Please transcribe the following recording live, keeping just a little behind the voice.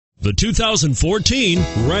The 2014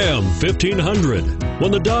 Ram 1500.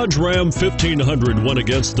 When the Dodge Ram 1500 went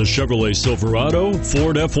against the Chevrolet Silverado,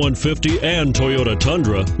 Ford F-150, and Toyota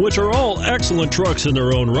Tundra, which are all excellent trucks in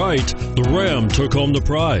their own right, the Ram took home the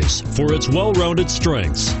prize for its well-rounded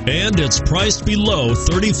strengths, and it's priced below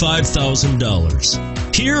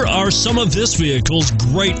 $35,000. Here are some of this vehicle's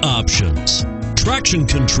great options: traction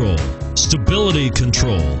control, stability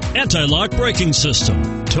control, anti-lock braking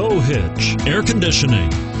system, tow hitch, air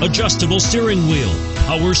conditioning, adjustable steering wheel,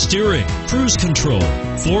 power steering, cruise control,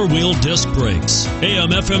 four-wheel disc brakes,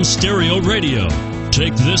 AM/FM stereo radio.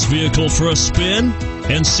 Take this vehicle for a spin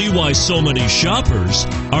and see why so many shoppers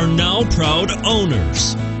are now proud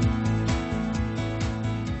owners.